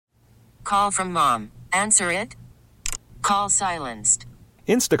call from mom. Answer it. Call silenced.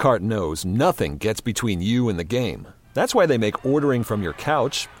 Instacart knows nothing gets between you and the game. That's why they make ordering from your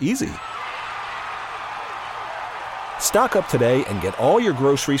couch easy. Stock up today and get all your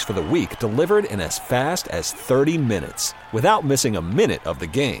groceries for the week delivered in as fast as 30 minutes without missing a minute of the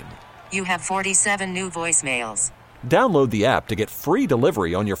game. You have 47 new voicemails. Download the app to get free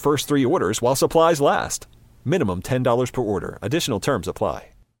delivery on your first 3 orders while supplies last. Minimum $10 per order. Additional terms apply.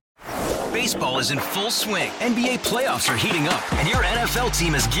 Baseball is in full swing. NBA playoffs are heating up, and your NFL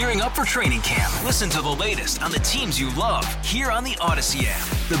team is gearing up for training camp. Listen to the latest on the teams you love here on the Odyssey app.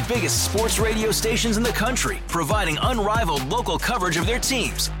 The biggest sports radio stations in the country, providing unrivaled local coverage of their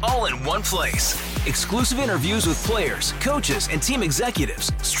teams, all in one place. Exclusive interviews with players, coaches, and team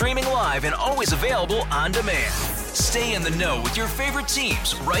executives, streaming live and always available on demand. Stay in the know with your favorite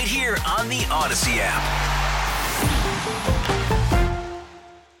teams right here on the Odyssey app.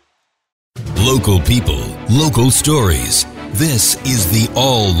 Local people, local stories. This is the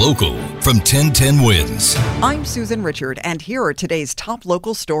All Local from 1010 Wins. I'm Susan Richard, and here are today's top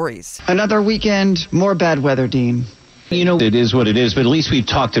local stories. Another weekend, more bad weather, Dean. You know, it is what it is, but at least we've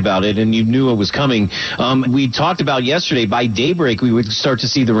talked about it and you knew it was coming. We talked about yesterday by daybreak we would start to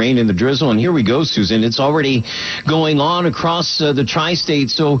see the rain and the drizzle, and here we go, Susan. It's already going on across the tri-state,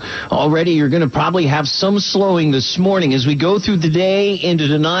 so already you're going to probably have some slowing this morning. As we go through the day into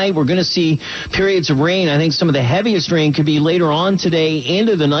tonight, we're going to see periods of rain. I think some of the heaviest rain could be later on today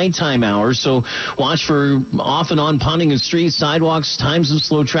into the nighttime hours, so watch for off and on ponding of streets, sidewalks, times of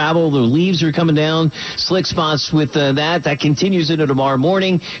slow travel. The leaves are coming down, slick spots with that continues into tomorrow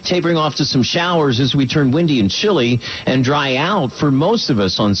morning, tapering off to some showers as we turn windy and chilly and dry out for most of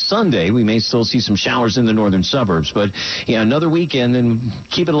us on Sunday. We may still see some showers in the northern suburbs, but yeah, another weekend, and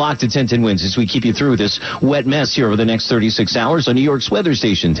keep it locked to 1010 Wins as we keep you through this wet mess here over the next 36 hours on New York's weather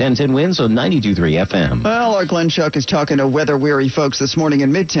station, 1010 Wins on 92.3 FM. Well, our Glenn Schuck is talking to weather-weary folks this morning in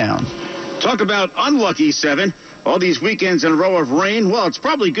Midtown. Talk about unlucky, 7. All these weekends in a row of rain, well, it's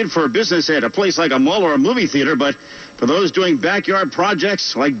probably good for a business at a place like a mall or a movie theater, but for those doing backyard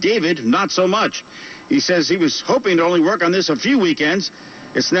projects like David, not so much. He says he was hoping to only work on this a few weekends.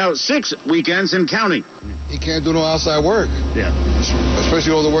 It's now 6 weekends and counting. He can't do no outside work. Yeah.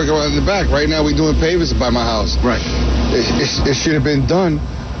 Especially all the work around in the back. Right now we're doing pavers by my house. Right. It should have been done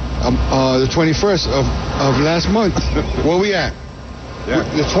the 21st of last month. Where we at? Yeah.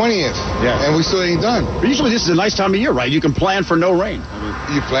 The 20th. Yeah. And we still ain't done. But usually this is a nice time of year, right? You can plan for no rain.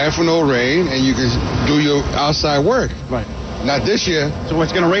 You plan for no rain, and you can do your outside work. Right. Not this year. So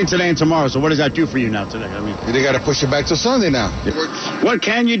it's going to rain today and tomorrow. So what does that do for you now today? I mean, they got to push it back to Sunday now. What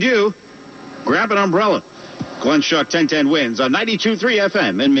can you do? Grab an umbrella. Glenn Schuck, 1010 Wins on 92.3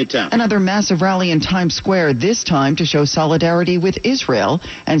 FM in Midtown. Another massive rally in Times Square, this time to show solidarity with Israel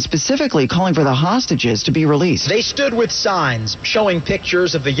and specifically calling for the hostages to be released. They stood with signs showing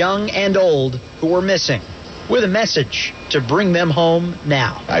pictures of the young and old who were missing, with a message to bring them home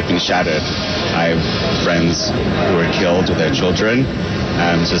now. I've been shattered. I have friends who were killed with their children.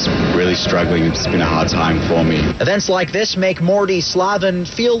 I'm just really struggling. It's been a hard time for me. Events like this make Morty Slavin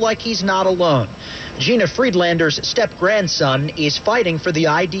feel like he's not alone. Gina Friedlander's step-grandson is fighting for the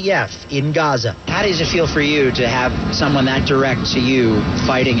IDF in Gaza. How does it feel for you to have someone that direct to you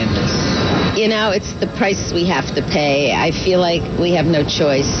fighting in this? You know, it's the price we have to pay. I feel like we have no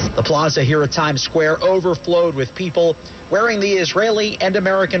choice. The plaza here at Times Square overflowed with people wearing the Israeli and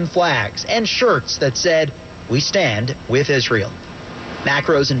American flags and shirts that said, "We stand with Israel." Mac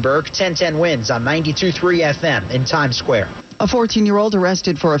Rosenberg, 1010 Wins on 92.3 FM in Times Square. A 14-year-old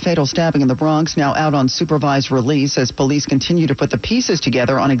arrested for a fatal stabbing in the Bronx, now out on supervised release as police continue to put the pieces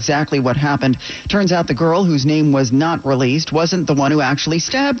together on exactly what happened. Turns out the girl, whose name was not released, wasn't the one who actually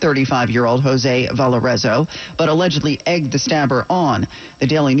stabbed 35-year-old Jose Valarezo, but allegedly egged the stabber on. The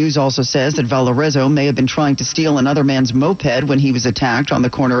Daily News also says that Valarezo may have been trying to steal another man's moped when he was attacked on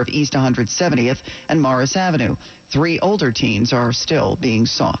the corner of East 170th and Morris Avenue. 3 older teens are still being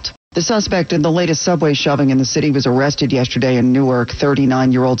sought. The suspect in the latest subway shoving in the city was arrested yesterday in Newark.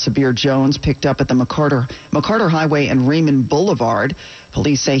 39-year-old Sabir Jones picked up at the McCarter Highway and Raymond Boulevard.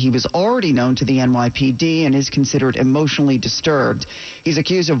 Police say he was already known to the NYPD and is considered emotionally disturbed. He's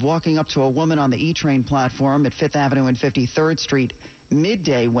accused of walking up to a woman on the E-train platform at 5th Avenue and 53rd Street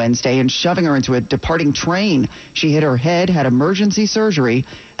midday Wednesday and shoving her into a departing train. She hit her head, had emergency surgery,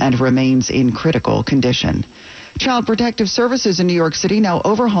 and remains in critical condition. Child Protective Services in New York City now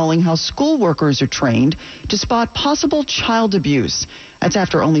overhauling how school workers are trained to spot possible child abuse. That's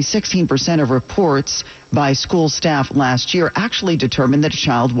after only 16% of reports by school staff last year actually determined that a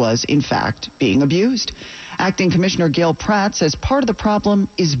child was, in fact, being abused. Acting Commissioner Gail Pratt says part of the problem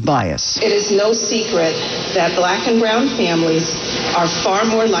is bias. It is no secret that black and brown families are far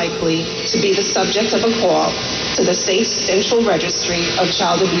more likely to be the subject of a call to the State Central Registry of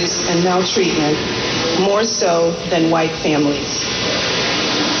Child Abuse and Maltreatment, more so than white families.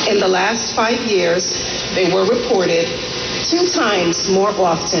 In the last 5 years, they were reported 2 times more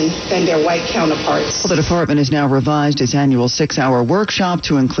often than their white counterparts. Well, the department has now revised its annual 6-hour workshop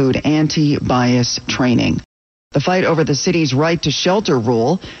to include anti-bias training. The fight over the city's right to shelter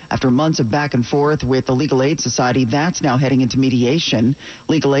rule, after months of back and forth with the Legal Aid Society, that's now heading into mediation.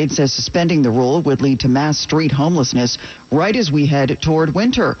 Legal Aid says suspending the rule would lead to mass street homelessness right as we head toward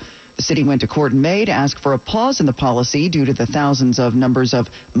winter. The city went to court in May to ask for a pause in the policy due to the thousands of numbers of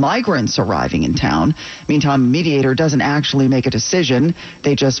migrants arriving in town. Meantime, a mediator doesn't actually make a decision.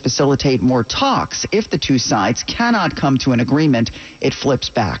 They just facilitate more talks. If the two sides cannot come to an agreement, it flips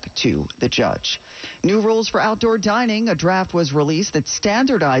back to the judge. New rules for outdoor dining. A draft was released that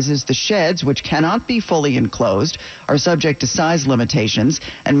standardizes the sheds, which cannot be fully enclosed, are subject to size limitations,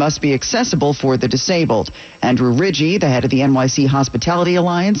 and must be accessible for the disabled. Andrew Ridgey, the head of the NYC Hospitality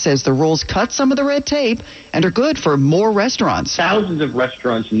Alliance, says the rules cut some of the red tape and are good for more restaurants. Thousands of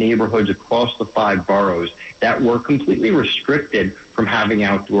restaurants and neighborhoods across the 5 boroughs that were completely restricted from having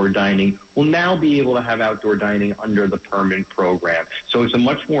outdoor dining will now be able to have outdoor dining under the permit program. So it's a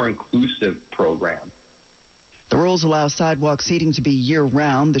much more inclusive program. The rules allow sidewalk seating to be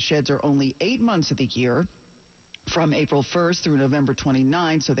year-round. The sheds are only 8 months of the year, from April 1st through November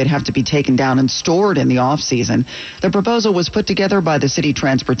 29th, so they'd have to be taken down and stored in the off-season. The proposal was put together by the City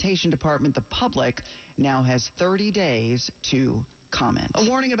Transportation Department. The public now has 30 days to comment. A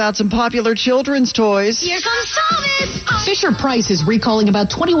warning about some popular children's toys. Here comes Thomas! Fisher Price is recalling about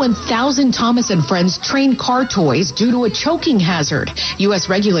 21,000 Thomas and Friends train car toys due to a choking hazard. U.S.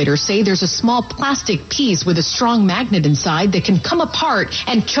 regulators say there's a small plastic piece with a strong magnet inside that can come apart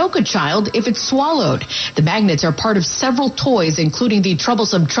and choke a child if it's swallowed. The magnets are part of several toys, including the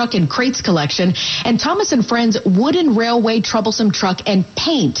Troublesome Truck and Crates collection and Thomas and Friends Wooden Railway Troublesome Truck and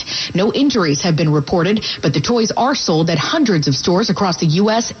Paint. No injuries have been reported, but the toys are sold at hundreds of stores across the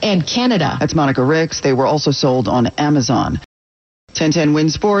U.S. and Canada. That's Monica Ricks. They were also sold on Amazon. 10-10 Win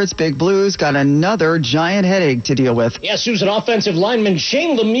Sports. Big Blues got another giant headache to deal with. Yeah, Susan, offensive lineman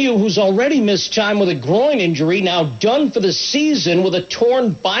Shane Lemieux, who's already missed time with a groin injury, now done for the season with a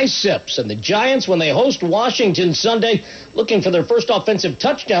torn biceps. And the Giants, when they host Washington Sunday, looking for their first offensive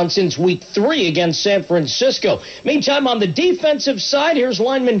touchdown since Week 3 against San Francisco. Meantime, on the defensive side, here's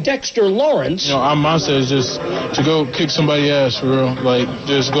lineman Dexter Lawrence. You know, our mindset is just to go kick somebody's ass, for real. Like,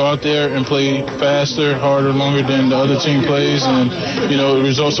 just go out there and play faster, harder, longer than the other team plays. And you know, the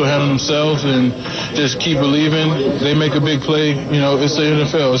results will handle themselves, and just keep believing. They make a big play. You know, it's the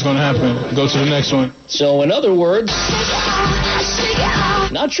NFL. It's going to happen. Go to the next one. So, in other words,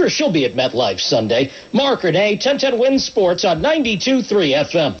 not sure she'll be at MetLife Sunday. Mark Renee, 10-10 Win Sports on 92.3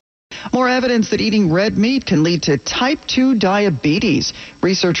 FM. More evidence that eating red meat can lead to type 2 diabetes.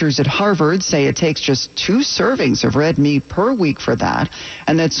 Researchers at Harvard say it takes just 2 servings of red meat per week for that,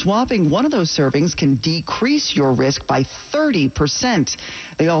 and that swapping one of those servings can decrease your risk by 30%.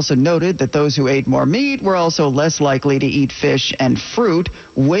 They also noted that those who ate more meat were also less likely to eat fish and fruit,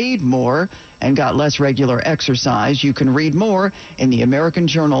 weighed more, and got less regular exercise. You can read more in the American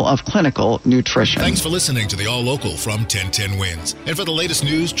Journal of Clinical Nutrition. Thanks for listening to the All Local from 1010 Wins. And for the latest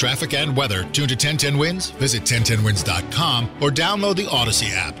news, traffic, and weather, tune to 1010 Wins, visit 1010wins.com, or download the Odyssey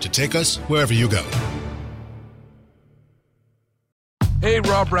app to take us wherever you go. Hey,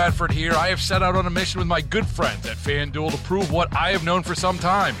 Rob Bradford here. I have set out on a mission with my good friends at FanDuel to prove what I have known for some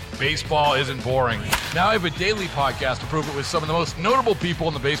time. Baseball isn't boring. Now I have a daily podcast to prove it with some of the most notable people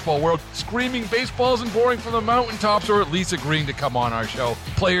in the baseball world, screaming baseball isn't boring from the mountaintops, or at least agreeing to come on our show.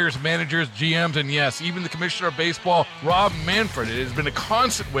 Players, managers, GMs, and yes, even the commissioner of baseball, Rob Manfred. It has been a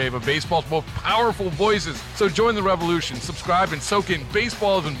constant wave of baseball's most powerful voices. So join the revolution. Subscribe and soak in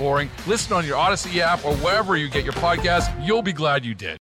Baseball Isn't Boring. Listen on your Odyssey app or wherever you get your podcasts. You'll be glad you did.